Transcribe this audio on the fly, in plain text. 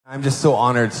I'm just so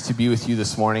honored to be with you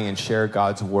this morning and share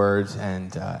God's word,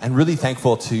 and really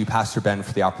thankful to Pastor Ben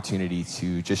for the opportunity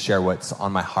to just share what's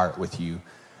on my heart with you.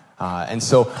 And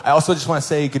so I also just want to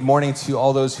say good morning to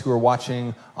all those who are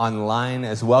watching online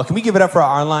as well. Can we give it up for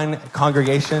our online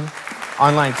congregation,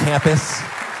 online campus?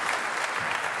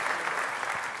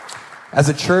 As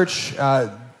a church,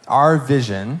 our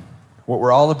vision, what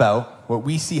we're all about, what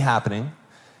we see happening,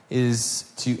 is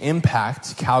to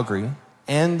impact Calgary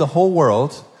and the whole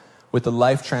world with the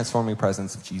life-transforming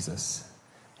presence of Jesus.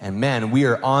 And man, we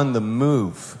are on the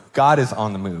move. God is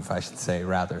on the move, I should say,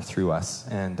 rather, through us.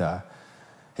 And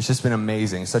it's just been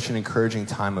amazing. Such an encouraging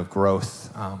time of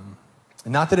growth.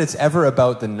 Not that it's ever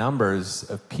about the numbers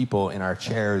of people in our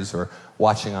chairs or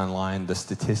watching online, the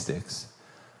statistics.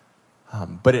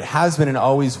 But it has been and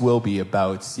always will be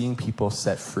about seeing people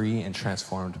set free and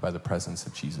transformed by the presence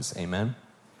of Jesus. Amen?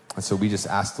 And so we just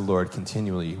ask the Lord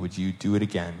continually, would you do it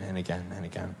again and again and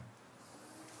again?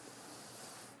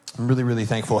 I'm really, really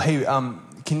thankful. Hey,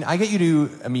 can I get you to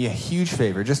do me a huge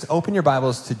favor? Just open your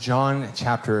Bibles to John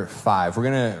chapter 5. We're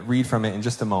going to read from it in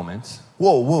just a moment.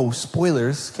 Whoa,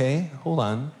 spoilers, okay? Hold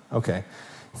on. Okay.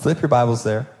 Flip your Bibles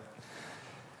there.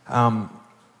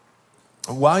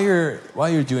 While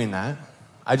you're doing that,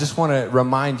 I just want to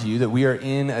remind you that we are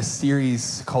in a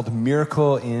series called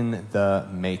Miracle in the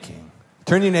Making.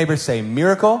 Turn to your neighbor, say,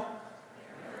 miracle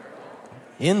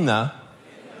in the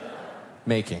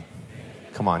making.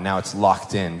 Come on, now it's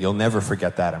locked in. You'll never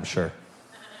forget that, I'm sure.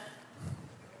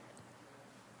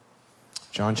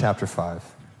 John chapter 5.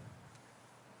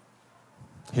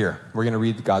 Here, we're going to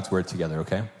read God's word together,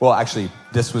 okay? Well, actually,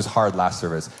 this was hard last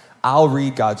service. I'll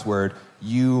read God's word.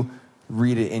 You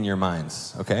read it in your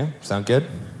minds, okay? Sound good?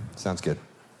 Sounds good.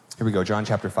 Here we go, John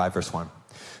chapter 5, verse 1.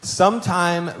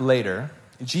 Sometime later,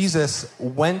 Jesus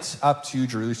went up to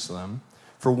Jerusalem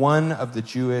for one of the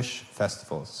Jewish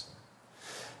festivals.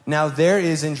 Now there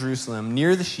is in Jerusalem,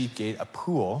 near the sheep gate, a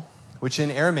pool, which in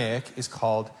Aramaic is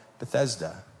called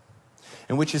Bethesda,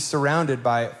 and which is surrounded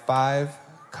by 5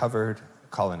 covered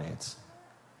colonnades.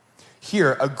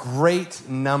 Here, a great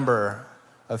number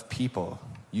of people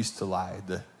used to lie,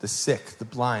 the sick, the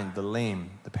blind, the lame,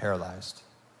 the paralyzed.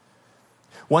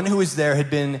 One who was there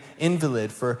had been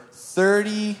invalid for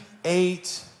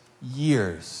 38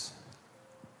 years.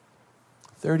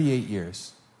 38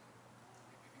 years.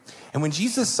 And when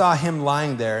Jesus saw him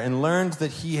lying there and learned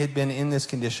that he had been in this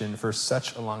condition for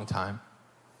such a long time,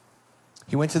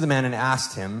 he went to the man and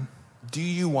asked him, "Do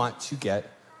you want to get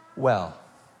well?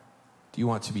 Do you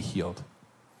want to be healed?"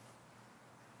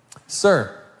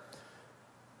 "Sir,"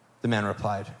 the man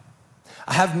replied,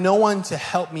 "I have no one to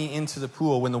help me into the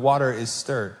pool when the water is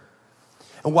stirred.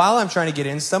 And while I'm trying to get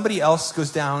in, somebody else goes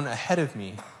down ahead of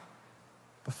me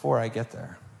before I get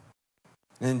there."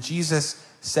 And then Jesus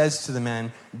says to the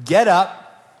man, "Get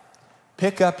up,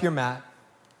 pick up your mat,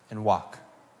 and walk."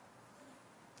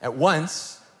 At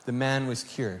once, the man was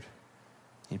cured.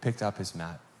 He picked up his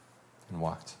mat and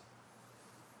walked.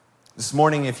 This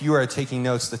morning, if you are taking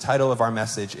notes, the title of our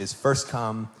message is First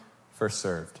Come, First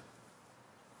Served.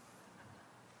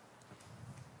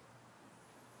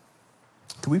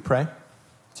 Can we pray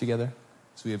together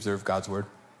as we observe God's word?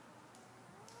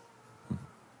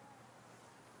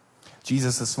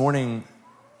 Jesus, this morning,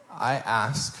 I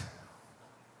ask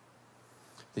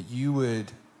that you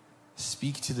would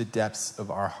speak to the depths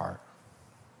of our heart.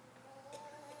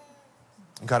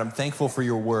 God, I'm thankful for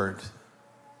your word.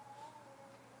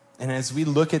 And as we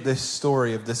look at this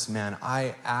story of this man,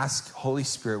 I ask, Holy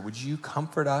Spirit, would you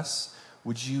comfort us?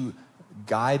 Would you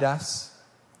guide us?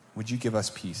 Would you give us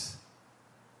peace?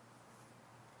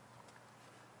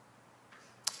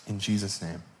 In Jesus'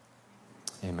 name,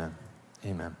 amen.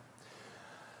 Amen.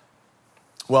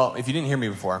 Well, if you didn't hear me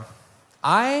before,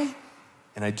 and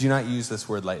I do not use this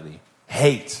word lightly,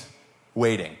 hate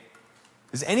waiting.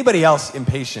 Is anybody else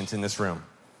impatient in this room?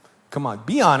 Come on,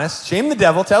 be honest. Shame the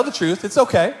devil. Tell the truth. It's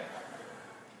okay.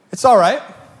 It's all right.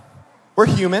 We're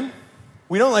human.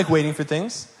 We don't like waiting for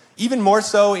things. Even more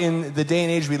so in the day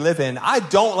and age we live in. I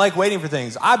don't like waiting for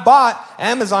things. I bought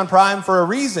Amazon Prime for a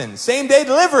reason. Same-day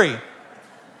delivery.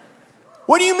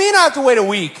 What do you mean I have to wait a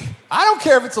week? I don't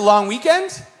care if it's a long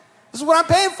weekend. This is what I'm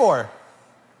paying for.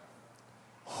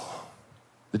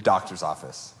 The doctor's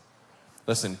office.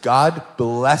 Listen, God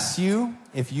bless you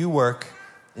if you work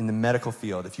in the medical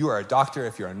field. If you are a doctor,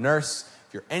 if you're a nurse,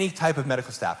 if you're any type of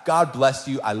medical staff, God bless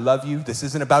you. I love you. This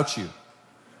isn't about you.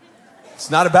 It's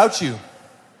not about you.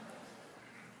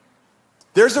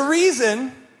 There's a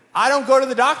reason I don't go to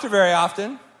the doctor very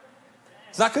often.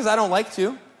 It's not because I don't like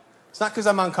to. It's not because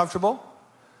I'm uncomfortable.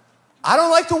 I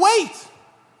don't like to wait.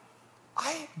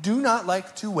 I do not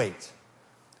like to wait.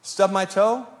 Stub my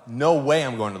toe? No way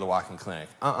I'm going to the walk-in clinic.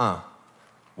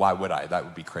 Why would I? That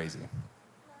would be crazy.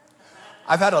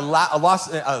 I've had a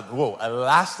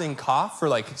lasting cough for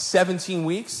like 17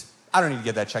 weeks. I don't need to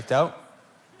get that checked out.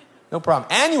 No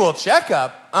problem. Annual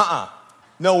checkup?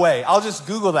 No way. I'll just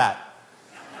Google that.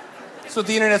 That's what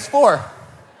the internet's for.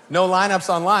 No lineups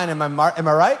online. Am I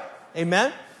right?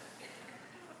 Amen?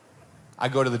 I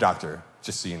go to the doctor,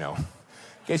 just so you know. In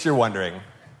case you're wondering.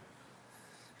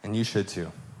 And you should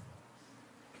too.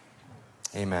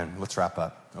 Amen. Let's wrap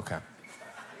up. Okay.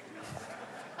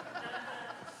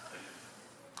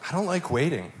 I don't like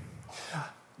waiting.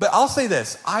 But I'll say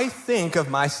this. I think of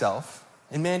myself,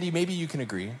 and Mandy, maybe you can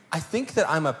agree, I think that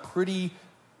I'm a pretty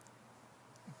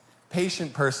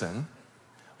patient person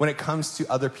when it comes to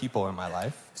other people in my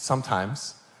life.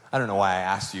 Sometimes. I don't know why I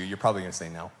asked you. You're probably going to say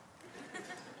no.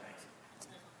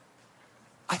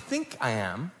 I think I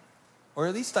am, or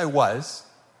at least I was,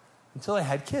 until I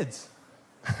had kids.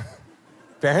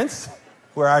 Parents,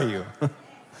 where are you?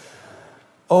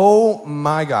 Oh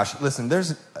my gosh. Listen,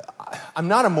 I'm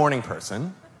not a morning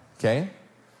person, okay?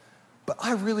 But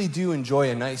I really do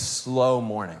enjoy a nice slow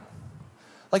morning.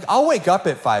 Like, I'll wake up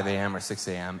at 5 a.m. or 6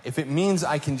 a.m. if it means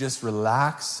I can just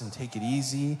relax and take it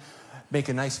easy, make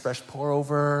a nice fresh pour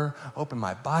over, open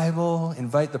my Bible,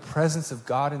 invite the presence of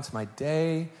God into my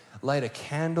day, light a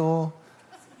candle,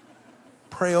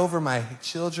 pray over my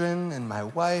children and my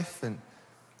wife, and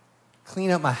clean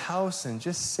up my house and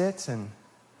just sit and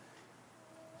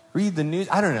read the news.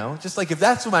 I don't know. Just like if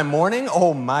that's my morning,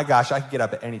 oh my gosh, I could get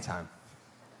up at any time.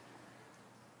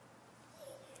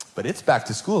 But it's back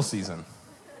to school season.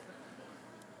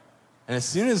 And as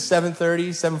soon as 7:30,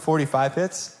 7:45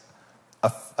 hits,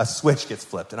 a switch gets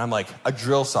flipped. And I'm like a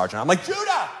drill sergeant. I'm like,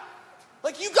 Judah,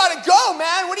 like you gotta go,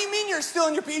 man. What do you mean you're still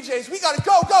in your PJs? We gotta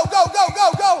go.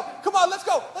 Come on, let's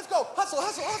go.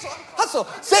 Hustle.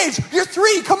 Sage, you're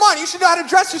 3. Come on, you should know how to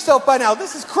dress yourself by now.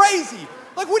 This is crazy.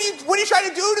 Like, what are you trying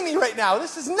to do to me right now?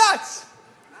 This is nuts.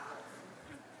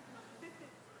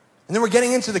 And then we're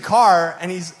getting into the car, and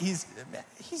he's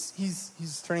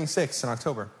turning 6 in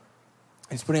October.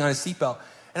 He's putting on his seatbelt.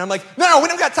 And I'm like, no, we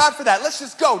don't got time for that. Let's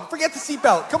just go. Forget the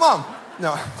seatbelt. Come on.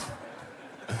 No.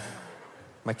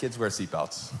 My kids wear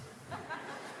seatbelts.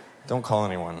 Don't call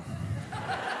anyone.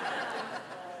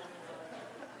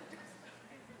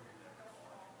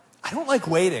 I don't like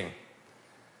waiting.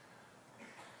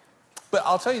 But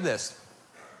I'll tell you this.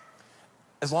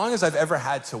 As long as I've ever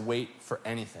had to wait for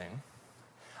anything,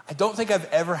 I don't think I've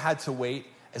ever had to wait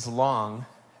as long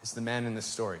as the man in this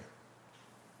story.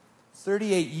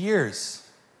 38 years.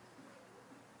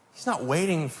 He's not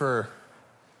waiting for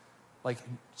like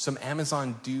some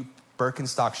Amazon dupe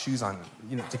Birkenstock shoes on,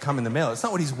 to come in the mail. It's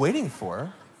not what he's waiting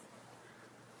for.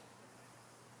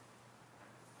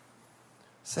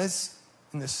 It says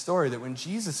in this story that when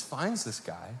Jesus finds this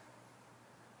guy,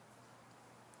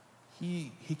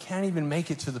 he can't even make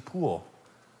it to the pool.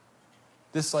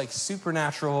 This like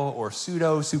supernatural or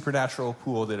pseudo-supernatural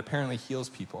pool that apparently heals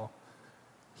people.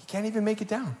 He can't even make it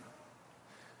down.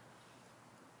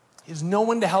 He has no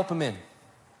one to help him in.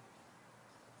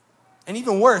 And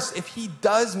even worse, if he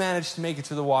does manage to make it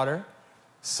to the water,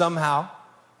 somehow,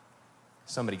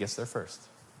 somebody gets there first.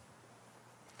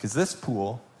 Because this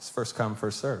pool is first come,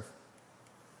 first serve.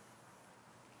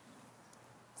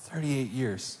 38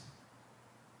 years.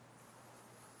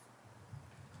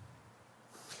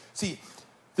 See,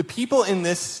 the people in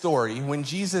this story, when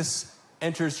Jesus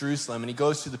enters Jerusalem and he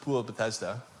goes to the pool of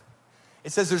Bethesda,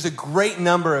 it says there's a great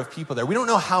number of people there. We don't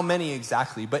know how many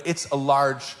exactly, but it's a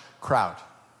large crowd.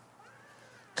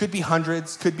 Could be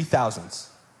hundreds, could be thousands.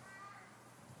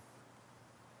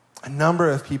 A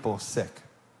number of people sick.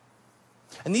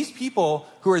 And these people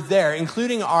who are there,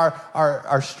 including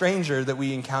our stranger that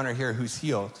we encounter here who's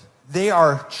healed, they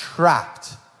are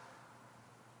trapped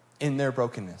in their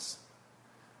brokenness.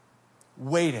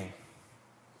 Waiting.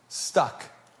 Stuck.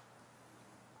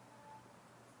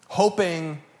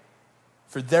 Hoping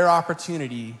for their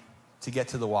opportunity to get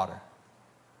to the water.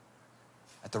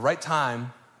 At the right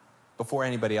time, before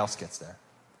anybody else gets there.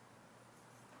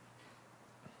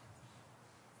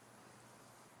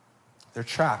 They're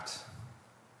trapped.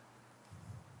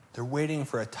 They're waiting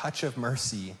for a touch of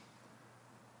mercy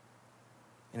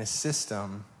in a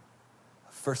system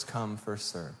of first come, first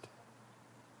served.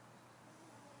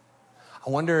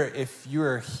 I wonder if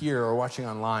you're here or watching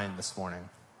online this morning,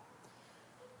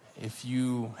 if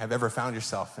you have ever found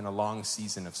yourself in a long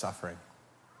season of suffering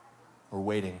or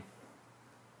waiting.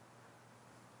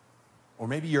 Or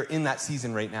maybe you're in that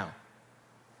season right now.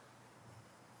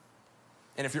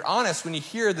 And if you're honest, when you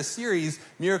hear the series,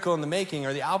 Miracle in the Making,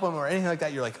 or the album, or anything like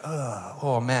that, you're like,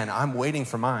 oh man, I'm waiting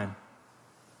for mine.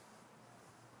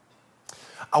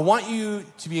 I want you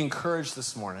to be encouraged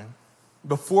this morning.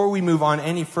 Before we move on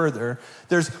any further,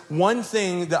 there's one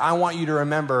thing that I want you to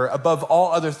remember above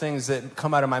all other things that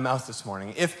come out of my mouth this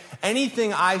morning. If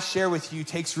anything I share with you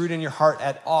takes root in your heart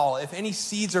at all, if any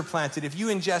seeds are planted, if you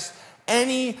ingest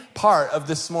any part of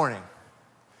this morning,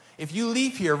 if you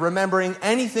leave here remembering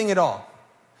anything at all,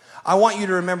 I want you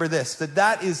to remember this,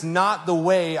 that is not the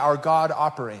way our God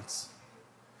operates.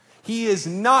 He is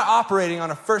not operating on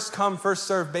a first come, first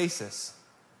served basis.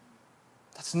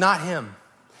 That's not him.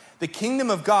 The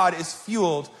kingdom of God is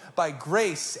fueled by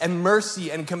grace and mercy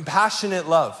and compassionate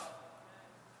love.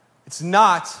 It's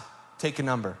not take a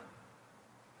number.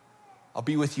 I'll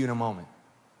be with you in a moment.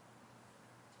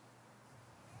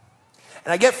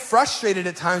 And I get frustrated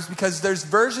at times because there's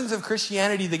versions of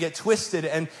Christianity that get twisted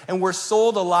and we're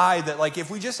sold a lie that like if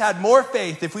we just had more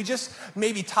faith, if we just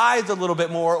maybe tithed a little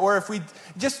bit more, or if we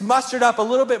just mustered up a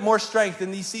little bit more strength in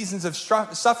these seasons of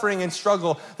suffering and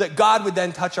struggle, that God would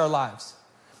then touch our lives.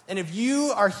 And if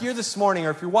you are here this morning, or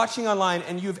if you're watching online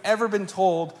and you've ever been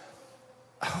told,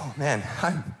 oh man,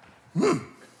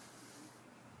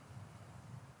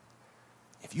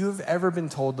 if you have ever been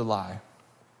told the lie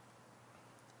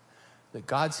that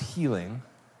God's healing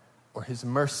or his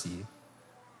mercy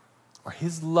or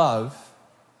his love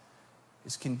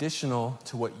is conditional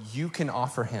to what you can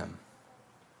offer him,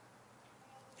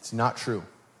 it's not true.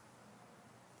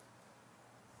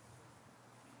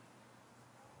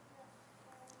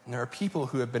 And there are people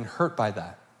who have been hurt by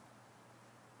that.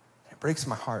 It breaks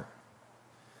my heart.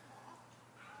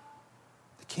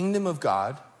 The kingdom of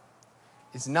God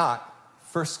is not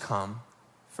first come,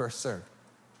 first served.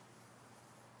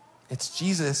 It's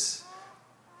Jesus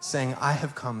saying, I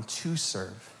have come to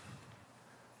serve.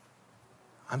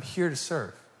 I'm here to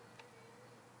serve.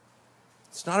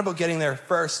 It's not about getting there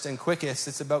first and quickest.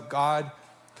 It's about God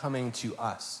coming to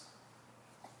us.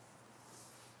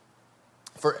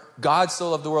 For God so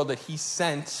loved the world that he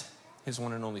sent his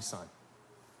one and only son.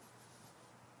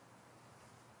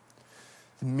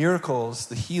 The miracles,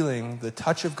 the healing, the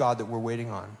touch of God that we're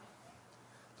waiting on,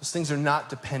 those things are not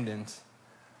dependent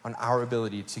on our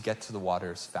ability to get to the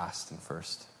waters fast and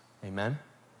first. Amen?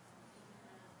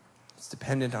 It's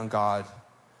dependent on God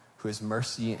who has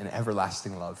mercy and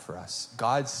everlasting love for us.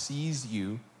 God sees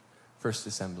you, First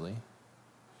Assembly,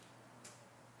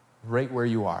 right where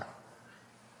you are.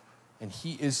 And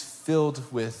he is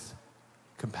filled with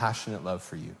compassionate love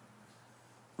for you.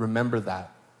 Remember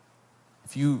that.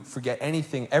 If you forget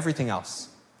anything, everything else,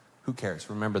 who cares?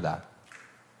 Remember that.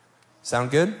 Sound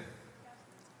good?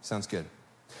 Sounds good.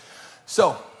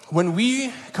 So, when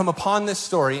we come upon this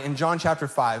story in John chapter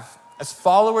 5, as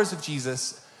followers of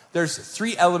Jesus, there's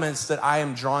three elements that I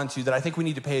am drawn to that I think we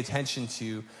need to pay attention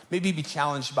to, maybe be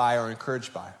challenged by or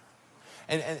encouraged by.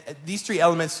 And these three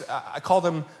elements, I call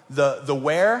them the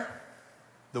where,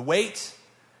 the wait,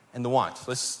 and the want.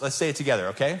 Let's say it together,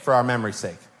 okay? For our memory's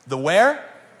sake. The where,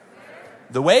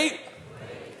 the wait,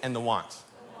 and the want.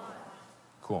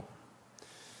 Cool.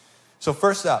 So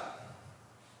first up,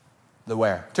 the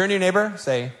where. Turn to your neighbor,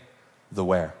 say, the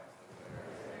where.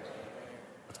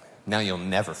 Now you'll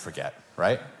never forget,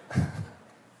 right?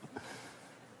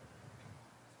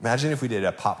 Imagine if we did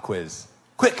a pop quiz.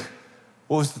 Quick!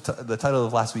 What was the title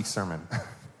of last week's sermon?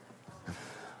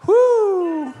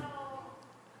 Woo!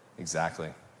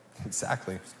 Exactly.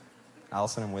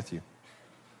 Allison, I'm with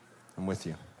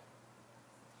you.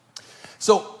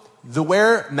 So, the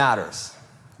where matters.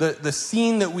 The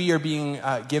scene that we are being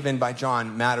given by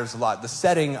John matters a lot. The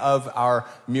setting of our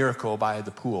miracle by the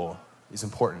pool is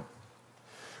important.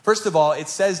 First of all, it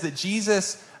says that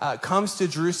Jesus comes to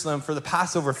Jerusalem for the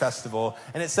Passover festival,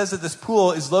 and it says that this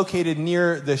pool is located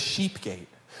near the sheep gate,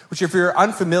 which if you're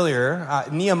unfamiliar,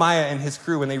 Nehemiah and his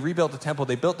crew, when they rebuilt the temple,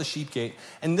 they built the sheep gate,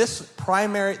 and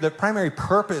the primary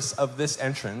purpose of this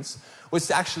entrance was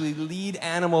to actually lead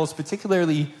animals,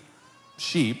 particularly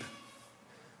sheep,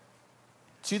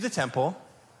 to the temple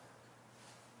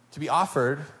to be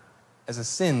offered as a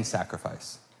sin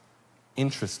sacrifice.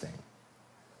 Interesting.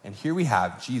 And here we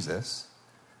have Jesus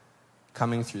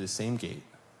coming through the same gate.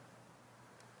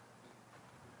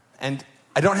 And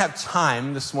I don't have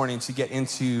time this morning to get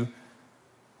into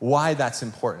why that's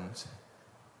important.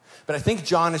 But I think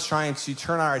John is trying to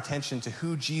turn our attention to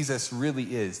who Jesus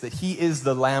really is, that he is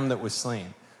the Lamb that was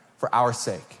slain for our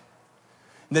sake.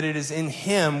 That it is in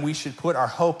him we should put our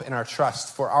hope and our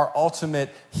trust for our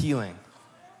ultimate healing.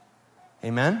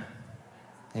 Amen?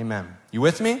 Amen. You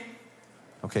with me?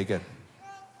 Okay, good.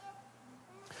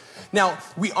 Now,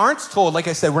 we aren't told, like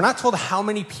I said, we're not told how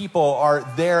many people are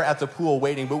there at the pool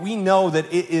waiting, but we know that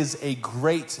it is a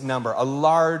great number, a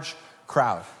large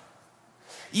crowd.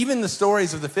 Even the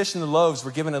stories of the fish and the loaves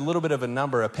were given a little bit of a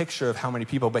number, a picture of how many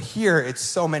people, but here it's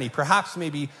so many, perhaps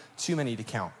maybe too many to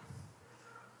count.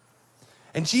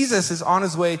 And Jesus is on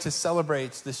his way to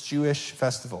celebrate this Jewish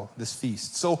festival, this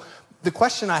feast. So the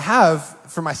question I have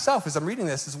for myself as I'm reading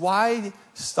this is, why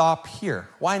stop here?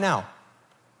 Why now?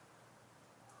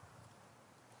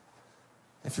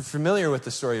 If you're familiar with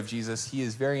the story of Jesus, he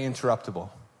is very interruptible.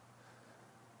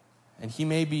 And he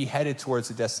may be headed towards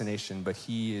a destination, but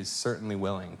he is certainly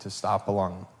willing to stop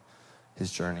along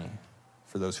his journey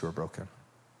for those who are broken.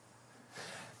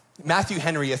 Matthew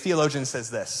Henry, a theologian,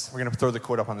 says this. We're going to throw the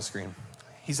quote up on the screen.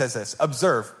 He says this: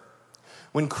 "Observe,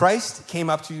 when Christ came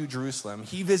up to Jerusalem,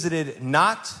 he visited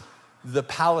not the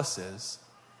palaces,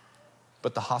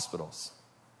 but the hospitals.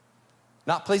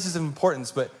 Not places of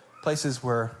importance, but places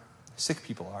where sick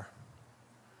people are."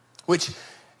 Which,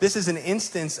 this is an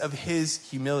instance of his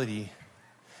humility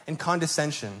and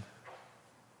condescension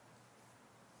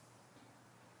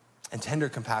and tender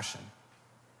compassion.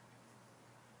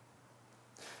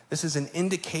 This is an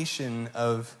indication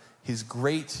of his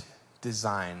great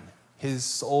design, his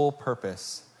sole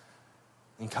purpose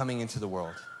in coming into the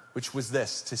world, which was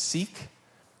this: to seek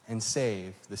and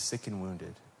save the sick and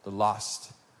wounded, the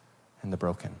lost and the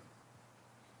broken.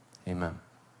 Amen.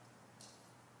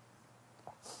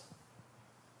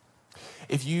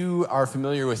 If you are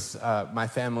familiar with my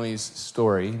family's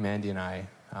story, Mandy and I,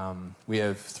 we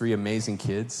have 3 amazing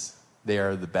kids. They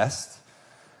are the best.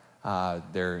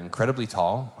 They're incredibly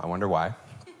tall. I wonder why.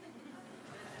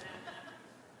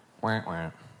 Wah, wah.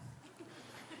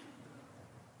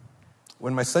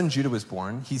 When my son Judah was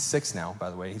born, he's 6 now,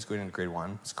 by the way. He's going into grade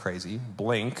 1. It's crazy.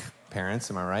 Blink, parents,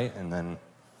 am I right? And then,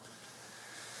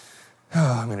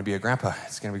 I'm going to be a grandpa.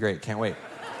 It's going to be great. Can't wait.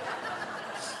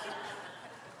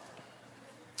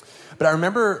 But I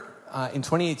remember in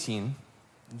 2018,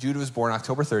 Judah was born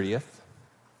October 30th.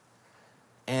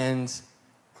 And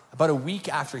about a week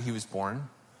after he was born,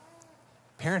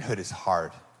 parenthood is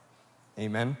hard.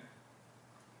 Amen?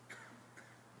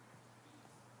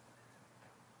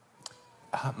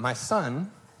 My son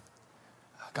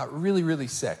got really, really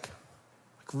sick.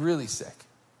 Like really sick.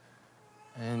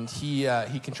 And he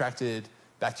contracted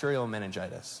bacterial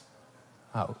meningitis.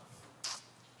 Oh.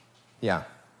 Yeah,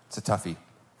 it's a toughie.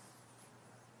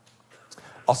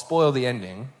 I'll spoil the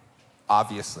ending.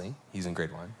 Obviously, he's in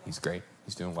grade 1. He's great.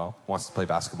 He's doing well. Wants to play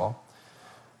basketball.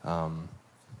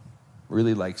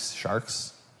 Really likes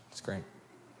sharks. It's great.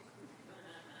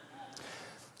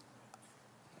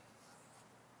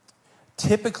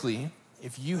 Typically,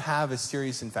 if you have a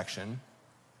serious infection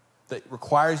that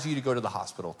requires you to go to the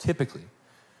hospital, typically,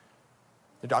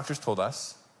 the doctors told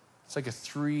us, it's like a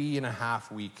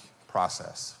 3.5-week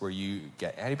process where you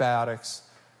get antibiotics,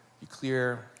 you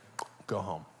clear, go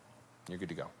home. You're good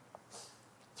to go.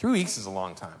 3 weeks is a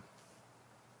long time.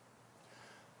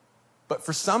 But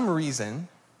for some reason,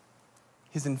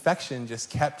 his infection just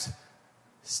kept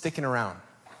sticking around.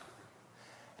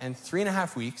 And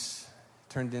 3.5 weeks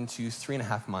turned into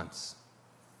 3.5 months.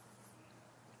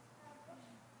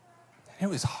 And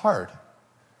it was hard.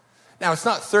 Now, it's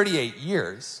not 38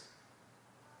 years,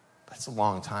 but it's a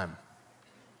long time.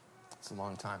 It's a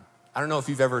long time. I don't know if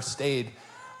you've ever stayed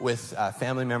with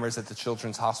family members at the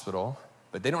children's hospital,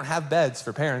 but they don't have beds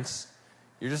for parents.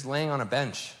 You're just laying on a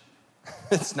bench.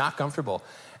 It's not comfortable.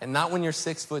 And not when you're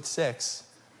 6'6".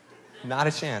 Not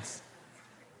a chance.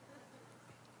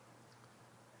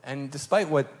 And despite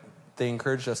what they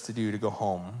encouraged us to do, to go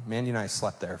home, Mandy and I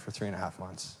slept there for 3.5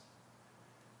 months.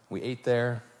 We ate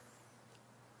there.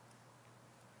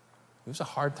 It was a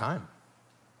hard time.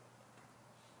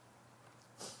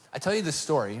 I tell you this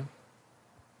story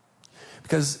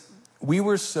because we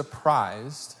were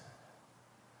surprised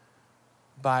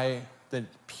by the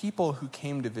people who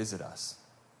came to visit us.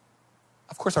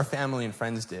 Of course, our family and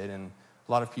friends did, and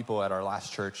a lot of people at our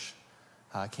last church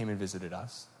came and visited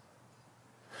us.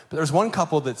 But there was one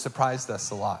couple that surprised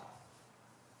us a lot.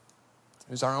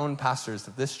 It was our own pastors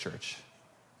of this church,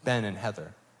 Ben and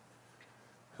Heather,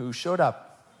 who showed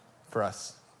up for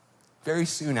us very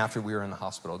soon after we were in the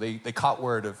hospital. They caught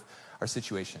word of our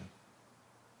situation.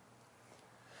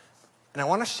 And I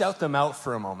want to shout them out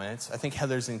for a moment. I think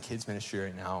Heather's in kids ministry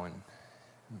right now, and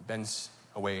Ben's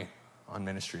away on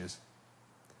ministries.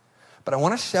 But I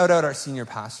want to shout out our senior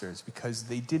pastors because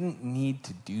they didn't need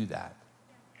to do that.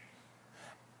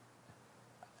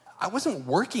 I wasn't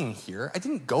working here. I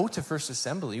didn't go to First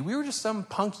Assembly. We were just some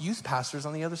punk youth pastors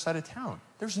on the other side of town.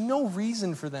 There's no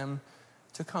reason for them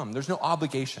to come. There's no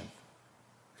obligation.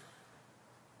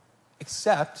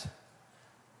 except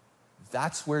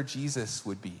that's where Jesus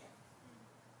would be.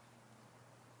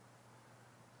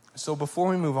 So before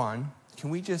we move on, can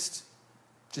we just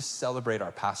celebrate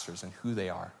our pastors and who they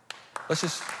are? Let's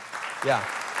just, yeah.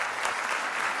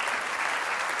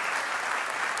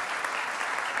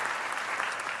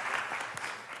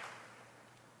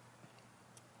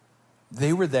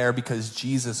 They were there because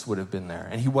Jesus would have been there,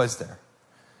 and he was there.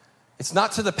 It's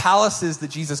not to the palaces that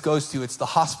Jesus goes to, it's the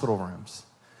hospital rooms.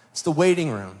 It's the waiting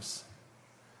rooms.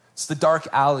 It's the dark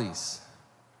alleys.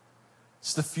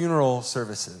 It's the funeral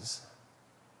services.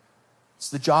 It's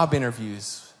the job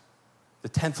interviews, the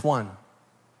 10th one,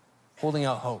 holding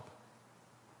out hope.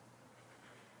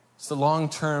 It's the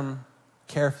long-term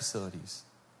care facilities.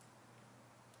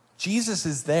 Jesus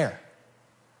is there.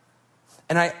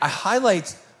 And I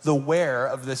highlight the where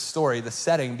of this story, the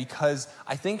setting, because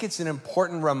I think it's an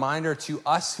important reminder to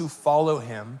us who follow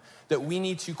him that we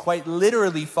need to quite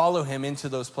literally follow him into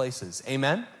those places.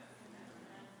 Amen?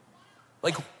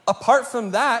 Like, apart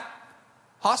from that,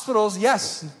 hospitals,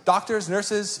 yes, doctors,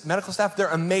 nurses, medical staff, they're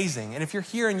amazing. And if you're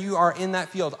here and you are in that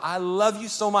field, I love you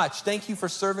so much. Thank you for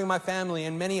serving my family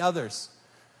and many others.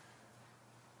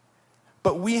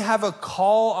 But we have a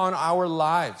call on our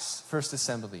lives, First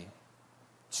Assembly,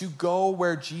 to go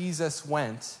where Jesus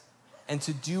went and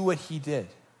to do what he did.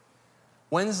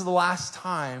 When's the last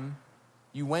time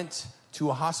you went to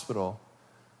a hospital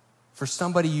for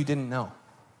somebody you didn't know?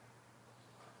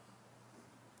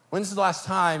 When's the last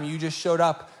time you just showed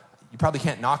up? You probably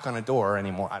can't knock on a door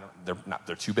anymore.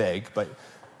 They're too big, but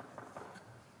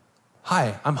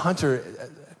hi, I'm Hunter.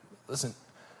 Listen,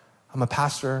 I'm a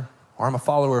pastor or I'm a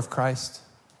follower of Christ.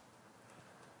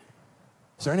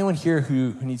 Is there anyone here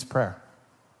who needs prayer?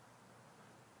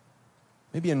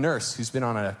 Maybe a nurse who's been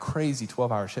on a crazy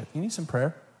 12-hour shift. You need some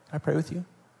prayer? Can I pray with you?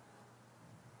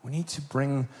 We need to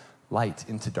bring light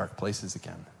into dark places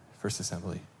again, First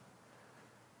Assembly.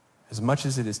 As much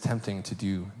as it is tempting to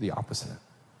do the opposite.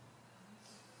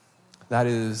 That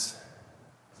is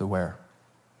the where.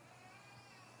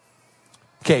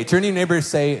 Okay, turn to your neighbor and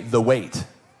say, the wait.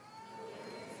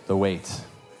 The wait.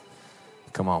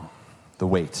 Come on, the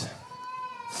wait.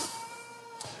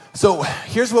 So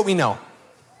here's what we know.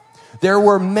 There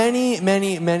were many,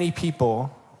 many, many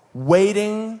people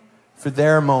waiting for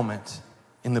their moment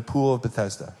in the pool of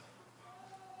Bethesda.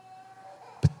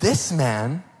 But this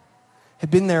man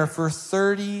had been there for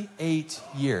 38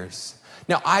 years.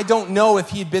 Now, I don't know if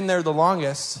he'd been there the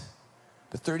longest,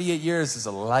 but 38 years is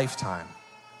a lifetime.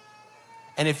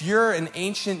 And if you're an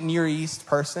ancient Near East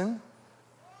person,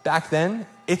 back then,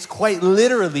 it's quite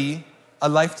literally a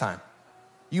lifetime.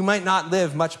 You might not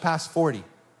live much past 40.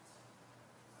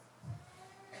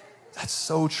 That's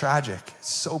so tragic.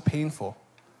 It's so painful.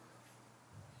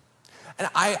 And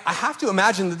I have to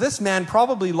imagine that this man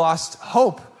probably lost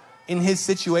hope in his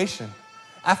situation.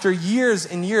 After years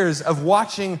and years of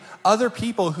watching other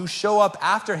people who show up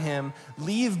after him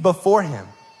leave before him,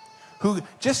 who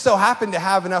just so happen to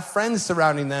have enough friends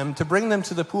surrounding them to bring them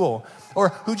to the pool, or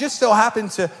who just so happen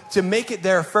to make it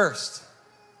there first.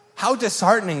 How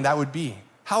disheartening that would be.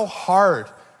 How hard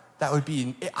that would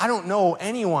be. I don't know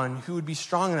anyone who would be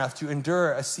strong enough to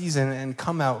endure a season and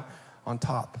come out on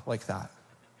top like that.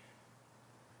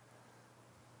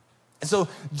 And so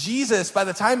Jesus, by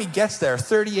the time he gets there,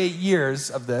 38 years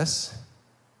of this,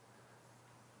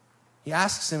 he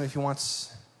asks him if he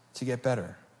wants to get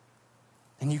better.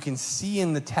 And you can see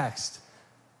in the text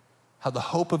how the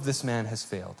hope of this man has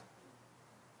failed.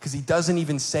 Because he doesn't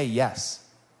even say yes.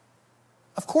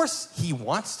 Of course he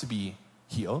wants to be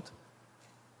healed.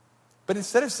 But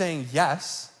instead of saying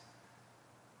yes,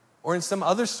 or in some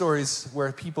other stories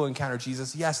where people encounter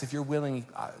Jesus, yes, if you're willing,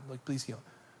 please heal.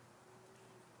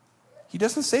 He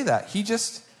doesn't say that. He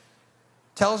just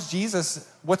tells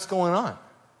Jesus what's going on.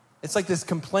 It's like this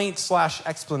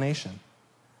complaint/explanation.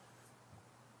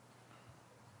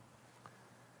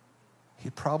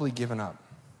 He'd probably given up.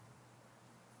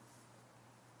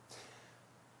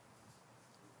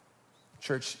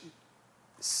 Church,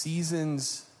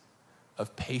 seasons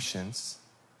of patience,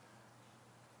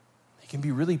 it can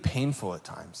be really painful at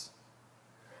times.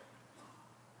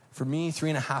 For me,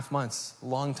 3.5 months, a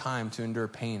long time to endure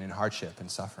pain and hardship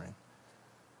and suffering.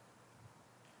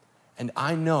 And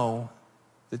I know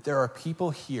that there are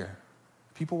people here,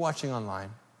 people watching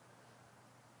online,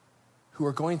 who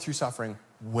are going through suffering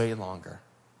way longer,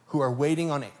 who are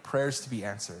waiting on prayers to be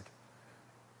answered.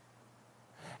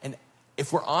 And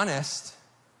if we're honest,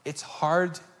 it's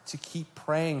hard to keep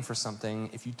praying for something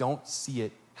if you don't see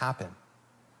it happen.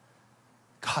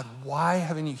 God, why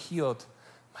haven't you healed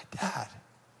my dad?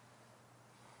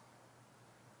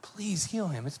 Please heal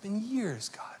him. It's been years,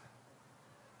 God.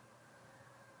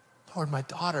 Lord, my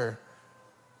daughter,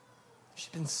 she's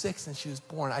been sick since she was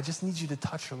born. I just need you to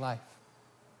touch her life.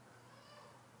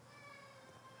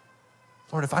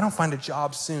 Lord, if I don't find a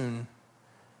job soon,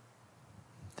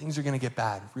 things are going to get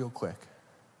bad real quick.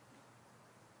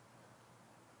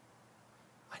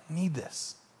 I need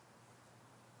this.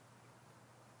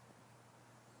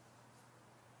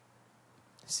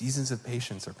 Seasons of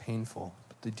patience are painful,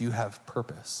 but they do have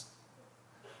purpose.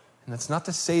 And that's not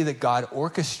to say that God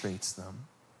orchestrates them,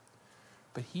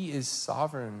 but he is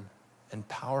sovereign and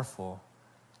powerful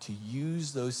to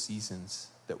use those seasons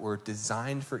that were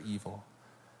designed for evil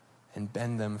and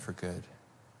bend them for good.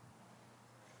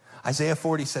 Isaiah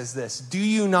 40 says this, "Do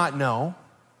you not know?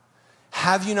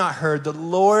 Have you not heard? The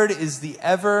Lord is the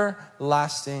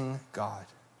everlasting God,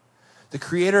 the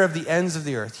creator of the ends of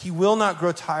the earth. He will not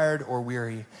grow tired or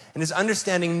weary, and his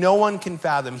understanding no one can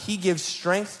fathom. He gives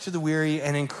strength to the weary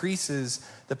and increases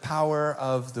the power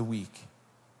of the weak."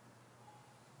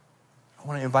 I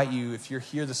want to invite you, if you're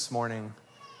here this morning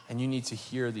and you need to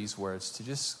hear these words, to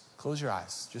just close your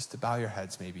eyes, just to bow your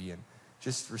heads maybe, and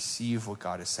just receive what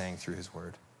God is saying through his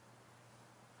word.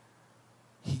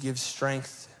 He gives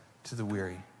strength to the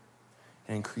weary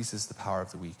and increases the power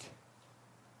of the weak.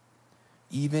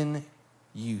 Even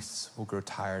youths will grow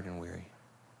tired and weary.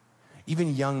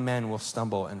 Even young men will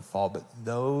stumble and fall, but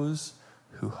those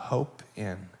who hope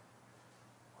in,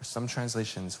 or some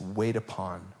translations, wait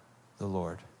upon the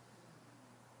Lord,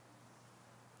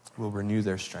 will renew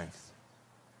their strength.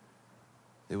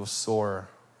 They will soar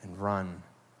and run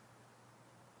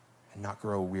and not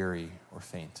grow weary or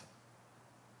faint.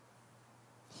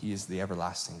 He is the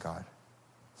everlasting God.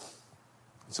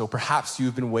 So perhaps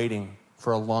you've been waiting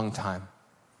for a long time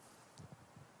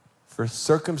for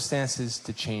circumstances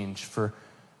to change, for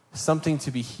something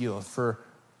to be healed, for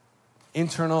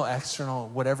internal, external,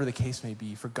 whatever the case may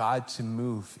be, for God to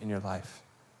move in your life.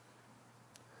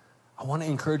 I want to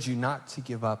encourage you not to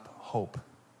give up hope.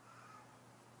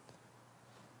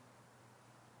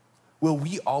 Will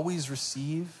we always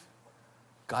receive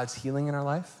God's healing in our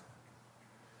life?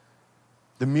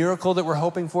 The miracle that we're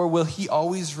hoping for, will he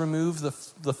always remove the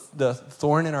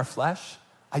thorn in our flesh?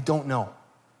 I don't know.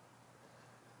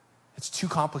 It's too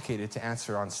complicated to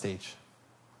answer on stage.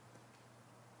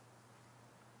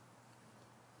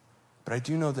 But I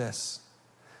do know this.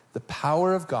 The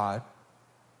power of God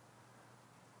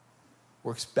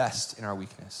works best in our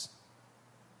weakness.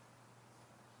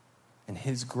 And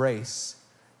his grace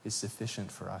is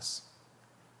sufficient for us.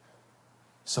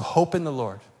 So hope in the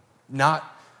Lord,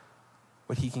 not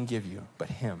what he can give you, but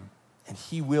him. And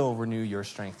he will renew your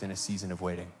strength in a season of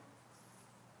waiting.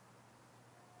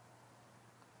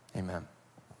 Amen.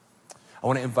 I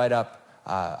want to invite up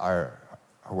our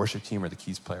worship team or the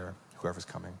keys player, whoever's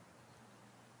coming.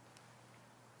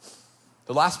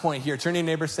 The last point here, turn to your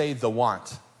neighbor, say the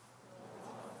want.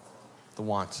 The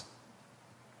want.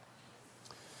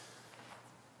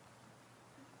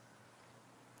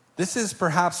 This is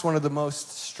perhaps one of the most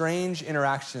strange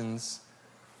interactions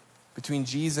between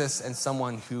Jesus and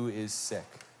someone who is sick.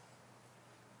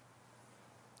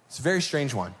 It's a very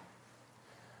strange one.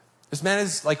 This man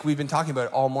is, like we've been talking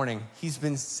about all morning, he's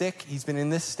been sick, he's been in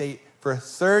this state for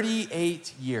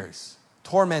 38 years,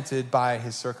 tormented by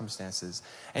his circumstances.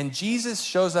 And Jesus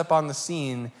shows up on the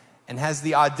scene and has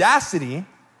the audacity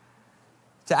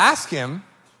to ask him,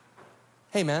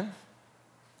 "Hey man,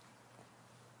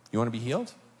 you want to be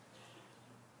healed?"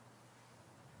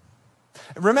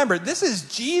 Remember, this is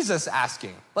Jesus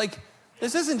asking. Like,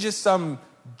 this isn't just some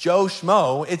Joe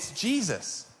Schmo, it's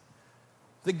Jesus.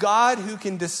 The God who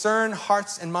can discern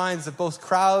hearts and minds of both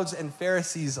crowds and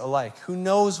Pharisees alike, who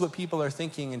knows what people are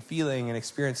thinking and feeling and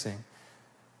experiencing.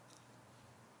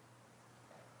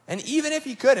 And even if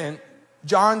he couldn't,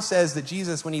 John says that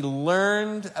Jesus, when he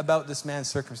learned about this man's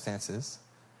circumstances,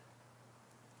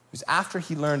 it was after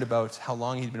he learned about how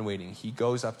long he'd been waiting, he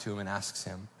goes up to him and asks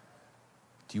him,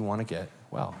 "Do you want to get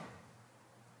well?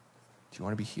 Do you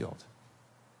want to be healed?"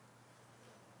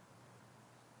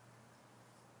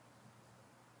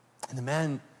 And the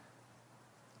man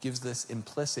gives this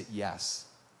implicit yes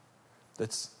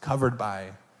that's covered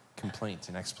by complaint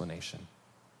and explanation.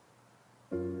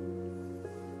 And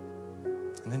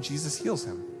then Jesus heals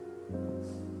him.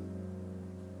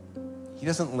 He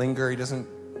doesn't linger. He doesn't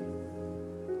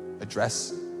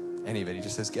address any of it. He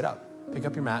just says, "Get up, pick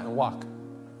up your mat and walk."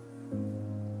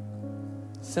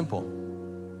 Simple.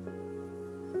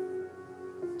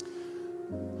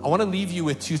 I want to leave you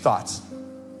with two thoughts.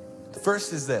 The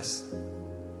first is this.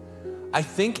 I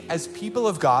think as people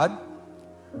of God,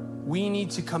 we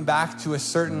need to come back to a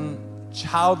certain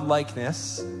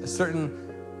childlikeness, a certain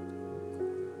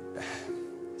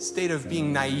state of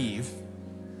being naive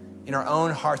in our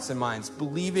own hearts and minds,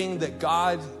 believing that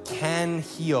God can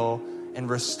heal and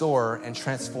restore and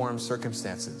transform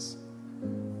circumstances.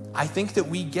 I think that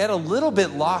we get a little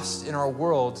bit lost in our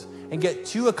world and get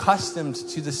too accustomed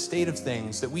to the state of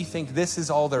things that we think this is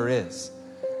all there is.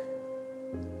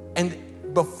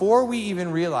 And before we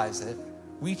even realize it,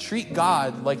 we treat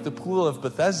God like the pool of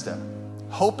Bethesda,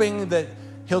 hoping that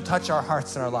he'll touch our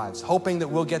hearts and our lives, hoping that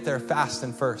we'll get there fast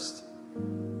and first.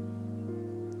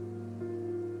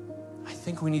 I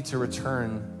think we need to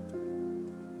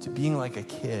return to being like a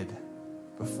kid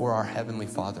before our Heavenly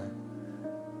Father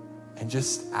and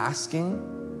just asking,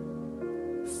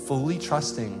 fully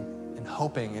trusting, and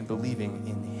hoping and believing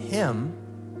in Him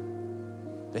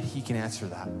that He can answer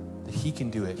that He can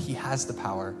do it. He has the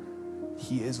power.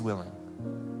 He is willing.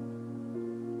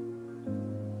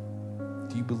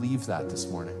 Do you believe that this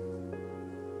morning?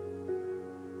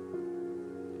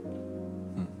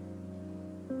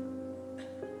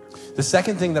 The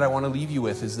second thing that I want to leave you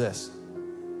with is this.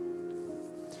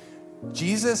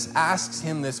 Jesus asks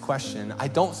him this question, I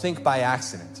don't think by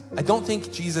accident. I don't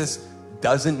think Jesus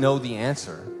doesn't know the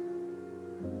answer.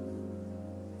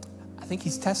 I think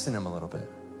he's testing him a little bit.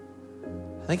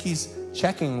 I think he's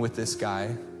checking with this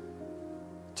guy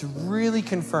to really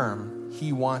confirm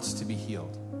he wants to be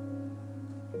healed.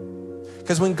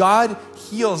 Because when God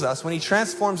heals us, when He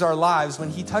transforms our lives, when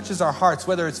He touches our hearts,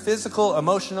 whether it's physical,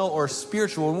 emotional, or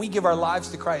spiritual, when we give our lives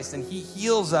to Christ and He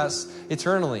heals us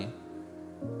eternally,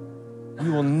 we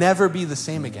will never be the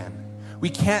same again. We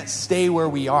can't stay where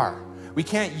we are. We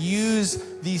can't use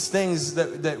these things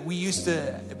that we used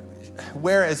to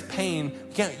wear as pain.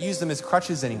 We can't use them as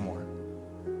crutches anymore.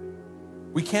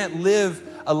 We can't live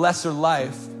a lesser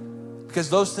life because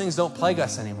those things don't plague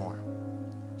us anymore.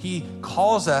 He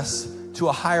calls us to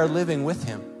a higher living with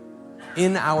Him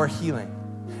in our healing.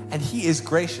 And He is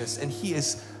gracious and He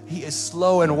is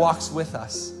slow and walks with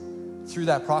us through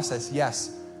that process,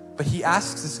 yes. But He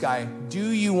asks this guy, do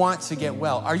you want to get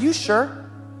well? Are you sure?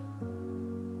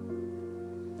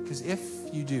 Because if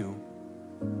you do,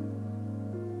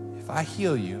 if I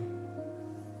heal you,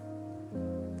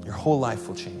 your whole life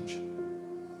will change.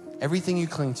 Everything you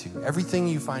cling to, everything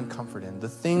you find comfort in, the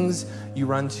things you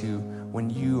run to when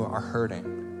you are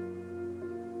hurting,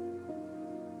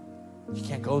 you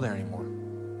can't go there anymore.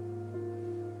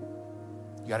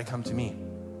 You got to come to me.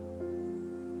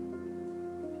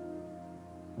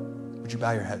 Would you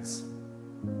bow your heads?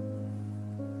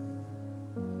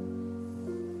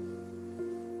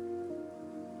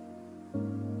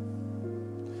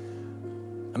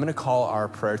 I'm going to call our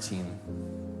prayer team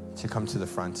to come to the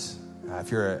front.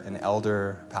 If you're an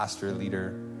elder, pastor,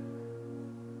 leader,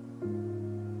 I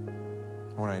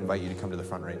want to invite you to come to the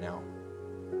front right now.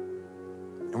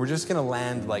 And we're just going to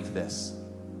land like this.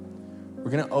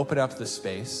 We're going to open up the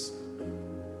space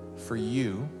for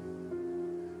you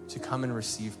to come and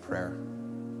receive prayer,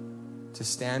 to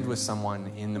stand with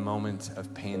someone in the moment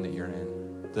of pain that you're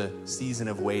in, the season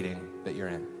of waiting that you're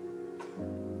in.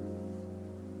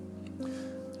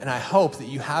 And I hope that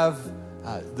you have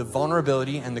the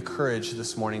vulnerability and the courage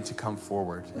this morning to come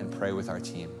forward and pray with our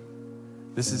team.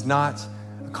 This is not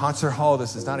a concert hall.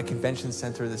 This is not a convention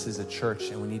center. This is a church,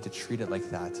 and we need to treat it like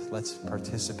that. Let's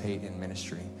participate in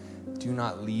ministry. Do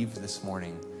not leave this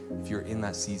morning if you're in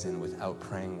that season without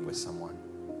praying with someone.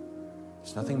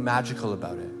 There's nothing magical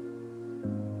about it,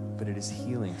 but it is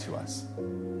healing to us.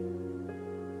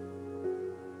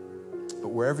 But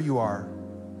wherever you are,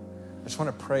 I just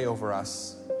want to pray over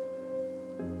us,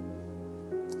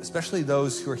 especially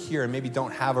those who are here and maybe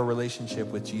don't have a relationship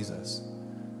with Jesus.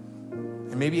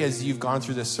 And maybe as you've gone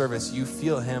through this service, you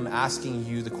feel Him asking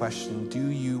you the question, do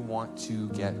you want to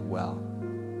get well?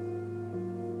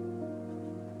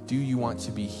 Do you want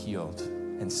to be healed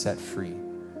and set free?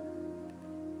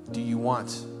 Do you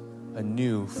want a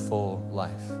new, full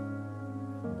life?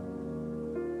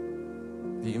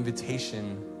 The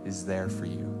invitation is there for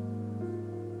you.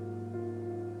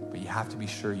 But you have to be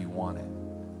sure you want it,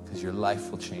 because your life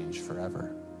will change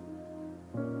forever.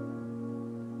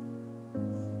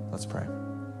 Let's pray.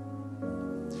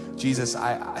 Jesus,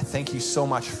 I thank you so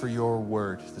much for your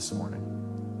word this morning.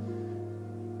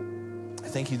 I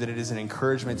thank you that it is an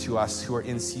encouragement to us who are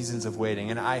in seasons of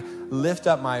waiting. And I lift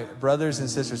up my brothers and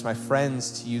sisters, my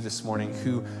friends to you this morning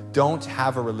who don't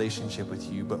have a relationship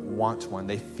with you but want one.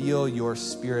 They feel your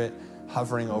Spirit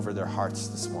hovering over their hearts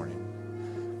this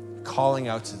morning, calling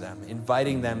out to them,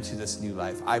 inviting them to this new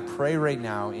life. I pray right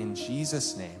now in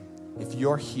Jesus' name, if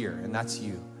you're here and that's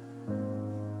you,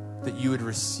 that you would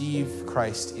receive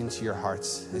Christ into your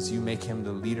hearts as you make Him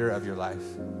the leader of your life.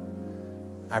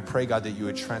 I pray, God, that you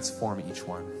would transform each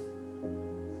one.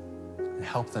 and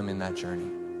help them in that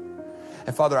journey.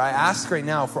 And Father, I ask right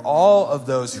now for all of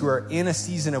those who are in a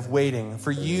season of waiting,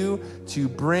 for you to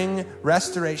bring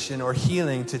restoration or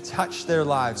healing to touch their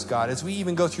lives, God. As we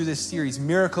even go through this series,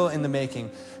 Miracle in the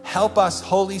Making, help us,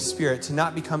 Holy Spirit, to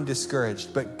not become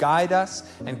discouraged, but guide us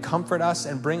and comfort us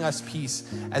and bring us peace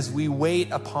as we wait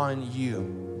upon you,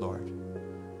 Lord.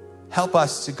 Help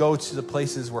us to go to the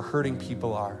places where hurting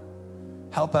people are.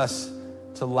 Help us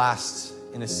to last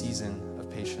in a season of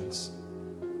patience.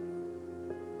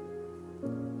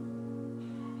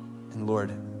 And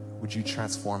Lord, would you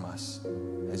transform us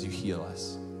as you heal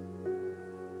us?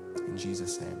 In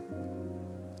Jesus' name,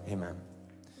 amen.